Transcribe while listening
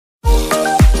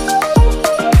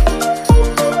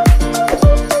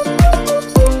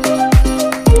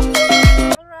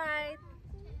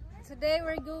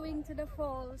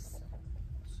Falls.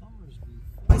 Somersby.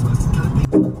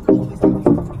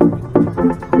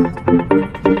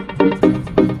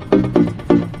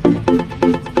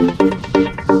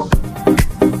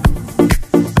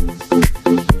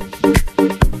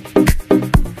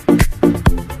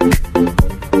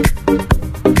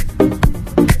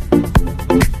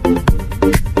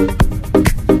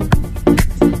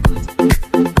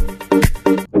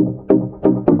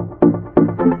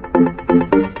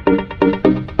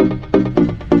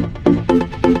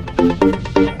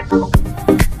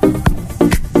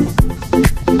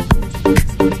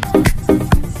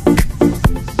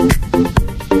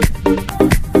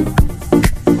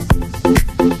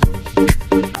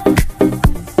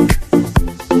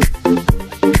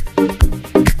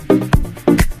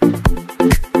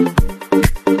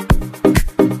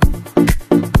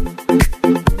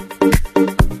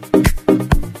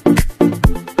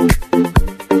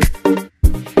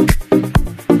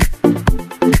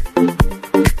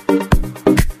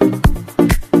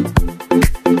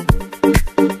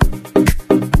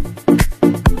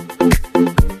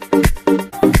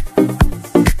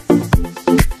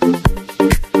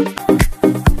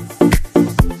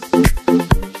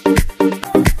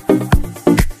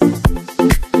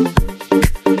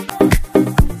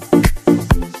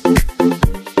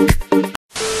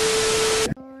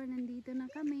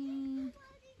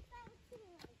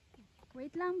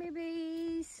 Wait lang,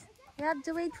 babies. You have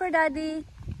to wait for daddy.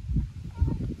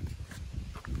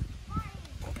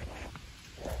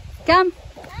 Come.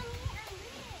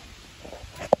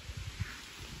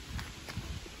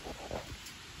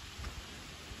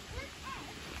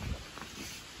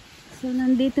 So,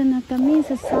 nandito na kami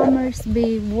sa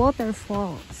Somersby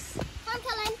Waterfalls.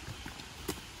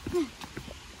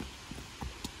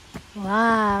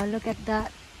 Wow, look at that.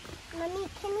 Mommy,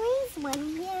 can we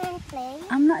swim here and play?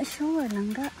 I'm not sure,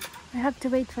 Langga. I have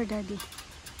to wait for daddy.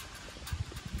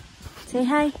 Say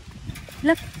hi.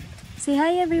 Look. Say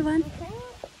hi, everyone.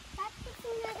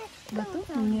 Bato,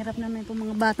 ang hirap naman itong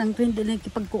mga batang to, hindi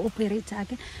nakikipag-cooperate sa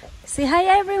akin. Say hi,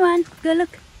 everyone. Go,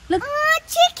 look. Look. Oh,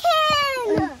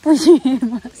 chicken!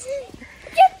 Pushimas.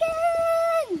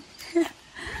 Chicken!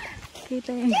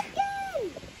 Kita yun. Chicken!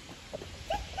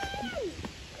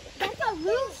 That's a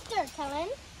rooster, Kellen.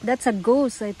 That's a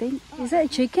goose, I think. Is that a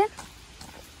chicken?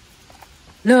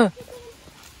 Look.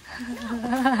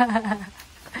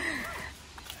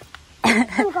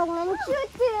 I'm going to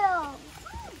shoot you.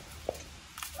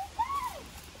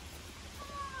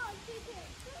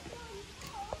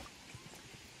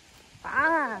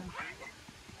 Ah.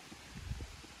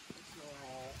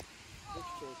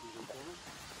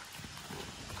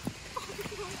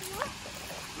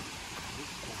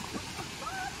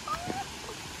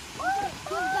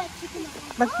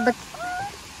 But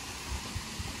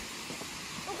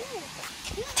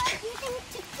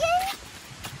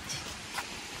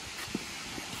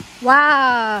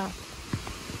wow.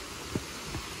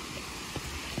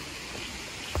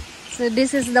 So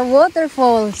this is the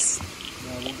waterfalls.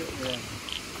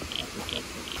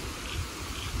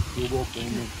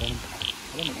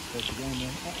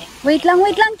 Wait lang,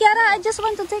 Kiara. I just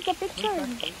want to take a picture.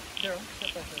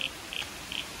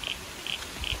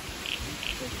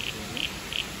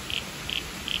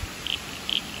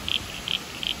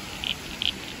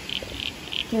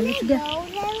 Okay, let's go.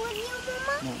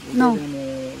 No.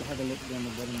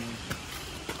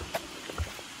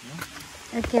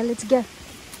 Okay, let's go.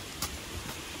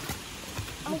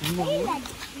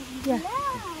 Yeah.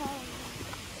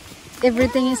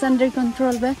 Everything is under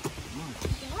control, ba?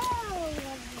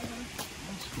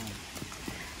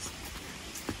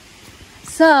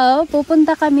 So,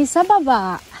 pupunta kami sa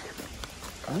baba.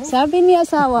 Sabi ni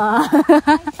asawa.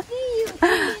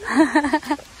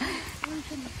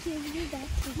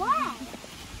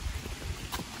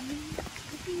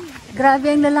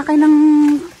 Grabe ang lalaki ng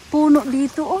puno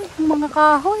dito. Oh, yung mga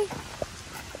kahoy.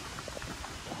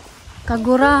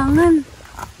 Kagurangan.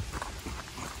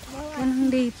 Yan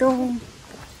dito.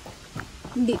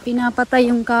 Hindi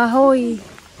pinapatay yung kahoy.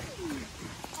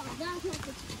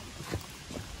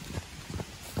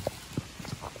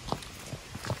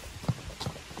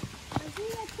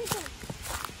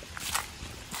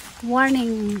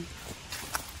 Warning.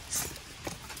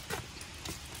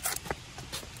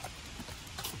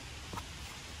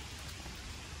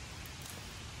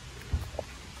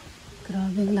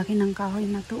 Grabe ang laki ng kahoy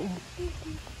na to. Oh.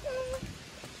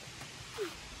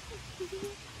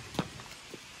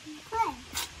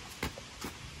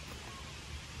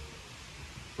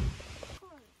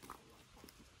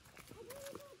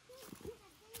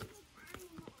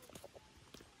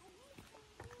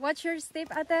 Watch your step,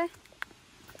 ate.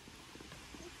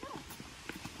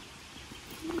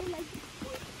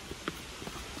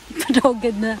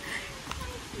 Dogad na.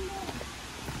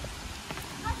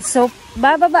 So,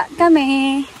 bababa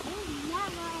kami.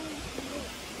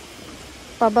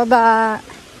 Pababa.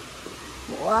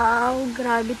 Wow,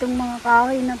 grabe itong mga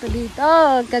kahoy na to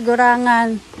dito.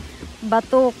 Kagurangan.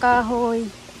 Bato, kahoy.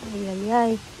 Ay, ay,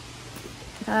 ay.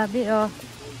 Grabe, oh.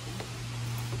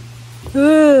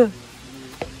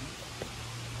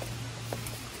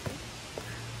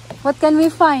 What can we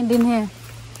find in here?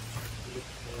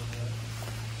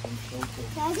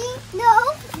 Daddy?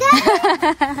 No! Daddy!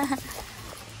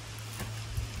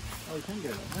 Oh, you can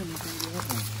get it. No, you can get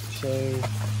that one. So,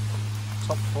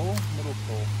 top four, middle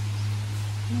four.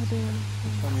 Middle.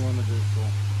 Which one you want to do for?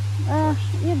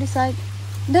 You decide.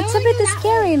 That's a bit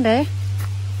scary in there.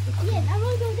 Yes, I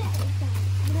want to go that way.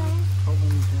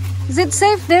 Is it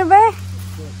safe there, Bear?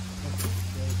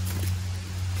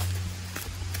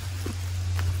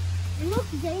 It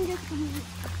looks dangerous to me.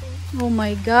 Oh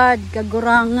my God,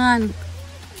 kagurangan.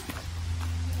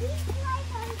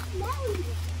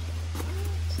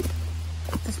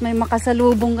 Tapos may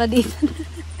makasalubong ka dito.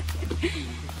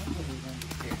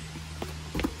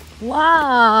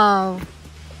 Wow!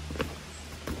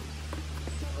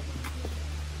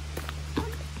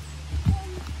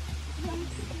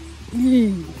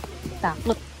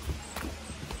 Takot.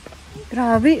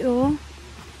 Grabe, oh.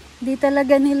 Di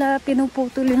talaga nila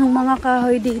pinuputol yung mga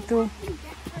kahoy dito.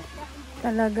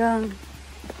 Talagang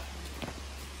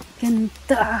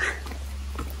ganda.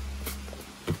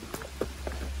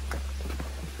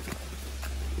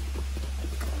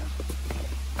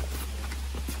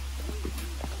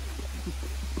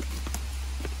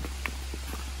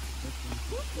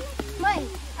 Wait,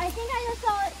 I think I just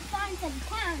saw it signs of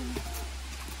town.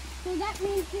 So that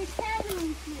means there's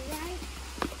kangaroos here, right?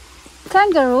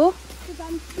 Kangaroo? Because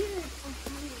I'm scared of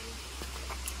kangaroos.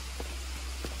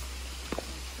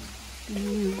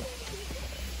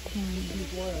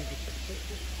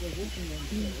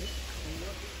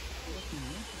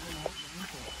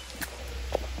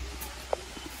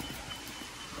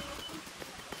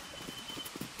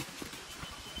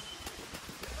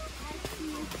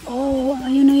 Oh,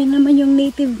 ayun na yun naman yung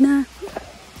native na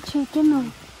chicken,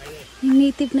 oh. Yung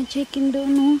native na chicken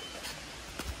doon, oh.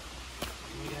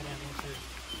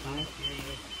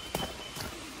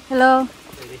 Hello.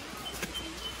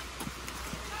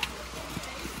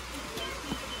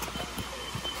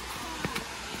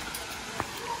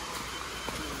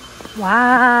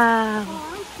 Wow. Oh,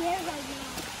 I'm scared right now.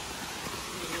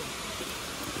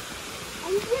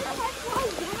 I'm scared if I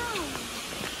fall down.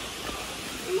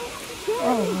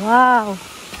 Oh, wow.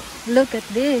 Look at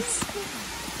this.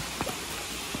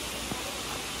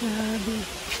 Grabe.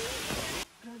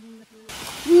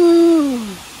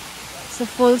 Sa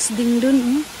falls din dun,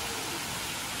 eh.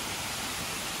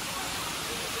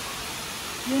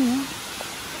 Yun, eh.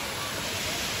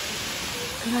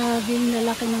 Grabe yung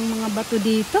lalaki ng mga bato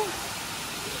dito.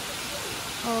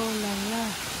 Oh, lala.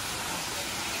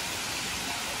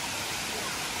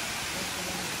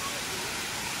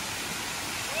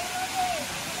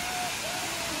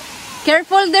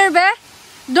 Careful there, Be.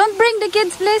 Don't bring the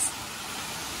kids, please.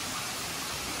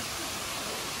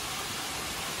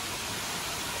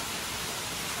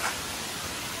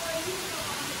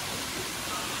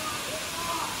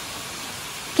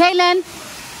 Kaylin.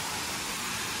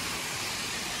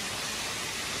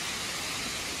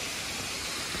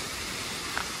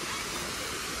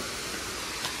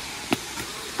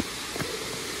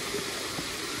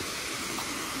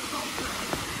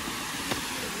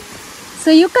 So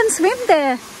you can swim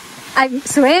there. I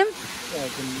swim.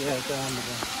 Yeah, go under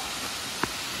there.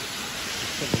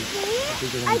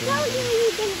 I told you you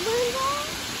can swim there.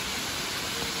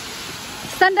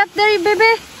 Stand up there,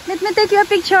 baby. Let me take you a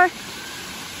picture.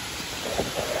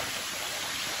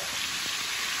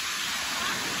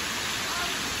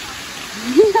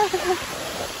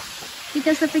 Take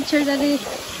us a picture, Daddy.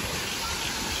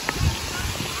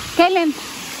 Kaylin,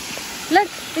 look,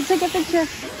 let's take a picture.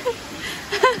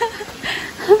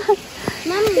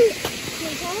 Mommy,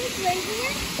 your parents right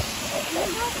here?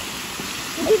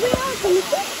 Did we all swim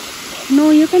here?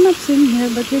 No, you cannot swim here,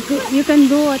 but you can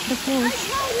go at the I falls.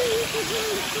 told you you could go in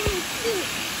the pool too.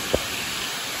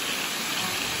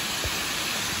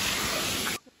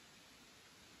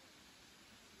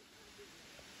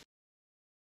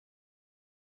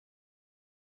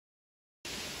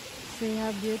 See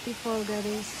how beautiful that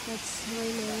is. That's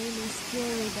really, really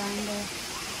scary down there.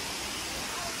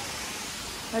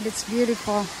 But it's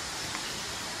beautiful.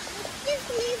 Just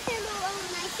leave him alone.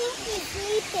 I think he's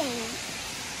sleeping.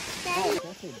 Daddy. I just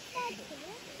spotted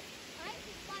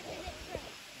it first.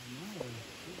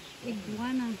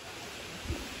 Iguana.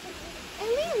 Are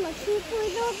we looking for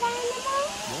those animals?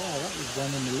 Yeah, that was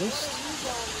one on the list.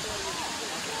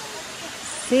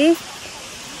 See?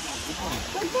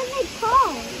 What are they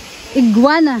called?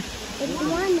 Iguana.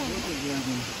 Iguana.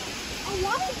 A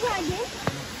water dragon.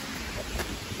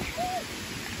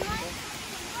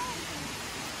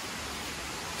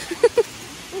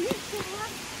 Is it similar?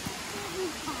 What do we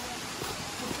call it?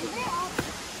 Is there all...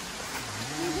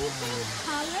 Do these things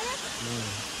color?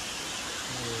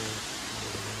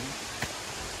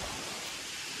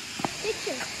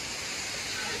 Picture.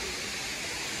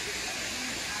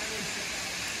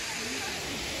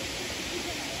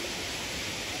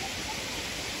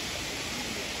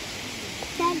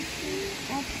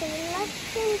 That's the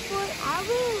lesson for our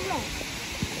rest.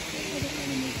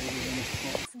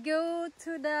 Let's go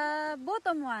to the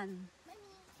bottom one.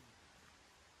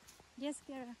 Yes,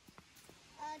 Kara.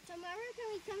 Tomorrow can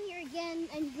we come here again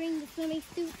and bring the swimming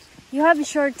suit? You have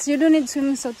shorts. You don't need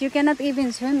swimming suit. You cannot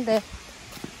even swim there.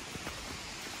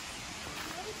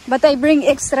 But I bring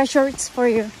extra shorts for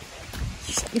you.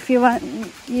 If you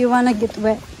wanna get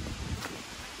wet.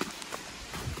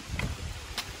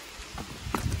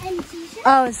 And t-shirt?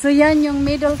 Oh, so yan yung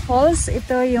middle falls.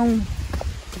 Ito yung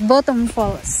bottom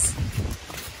falls.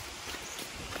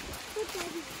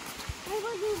 I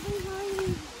wasn't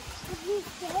behind what you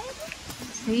said.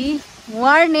 See?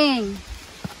 Warning!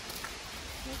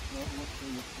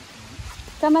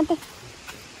 Come on,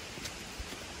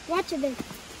 Watch it.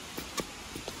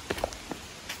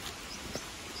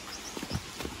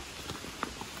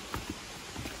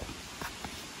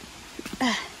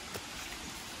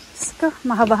 Ko,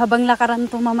 mahaba-habang lakaran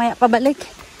to mamaya pabalik.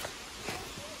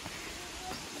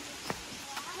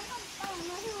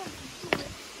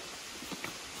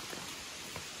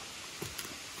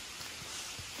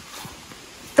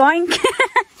 Toink!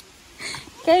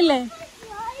 Kailan?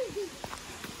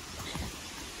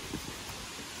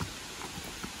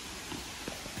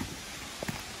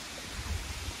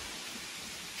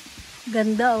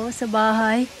 Ganda oh sa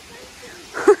bahay.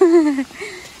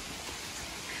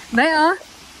 Bay oh.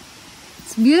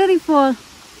 It's beautiful.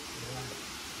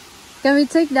 Can we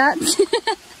take that?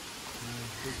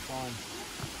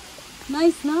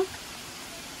 Nice, no?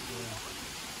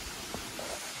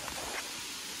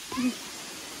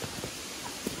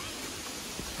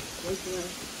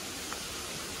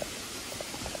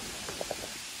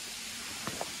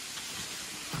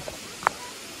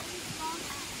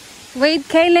 Wait,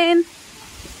 Kaylin.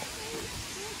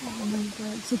 Oh my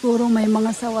God. Siguro may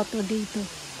mga sawa to dito.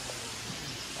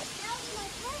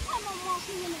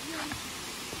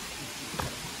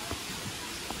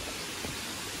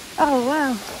 Oh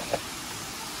wow.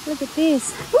 Look at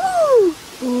this. Woo!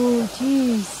 Oh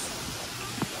jeez.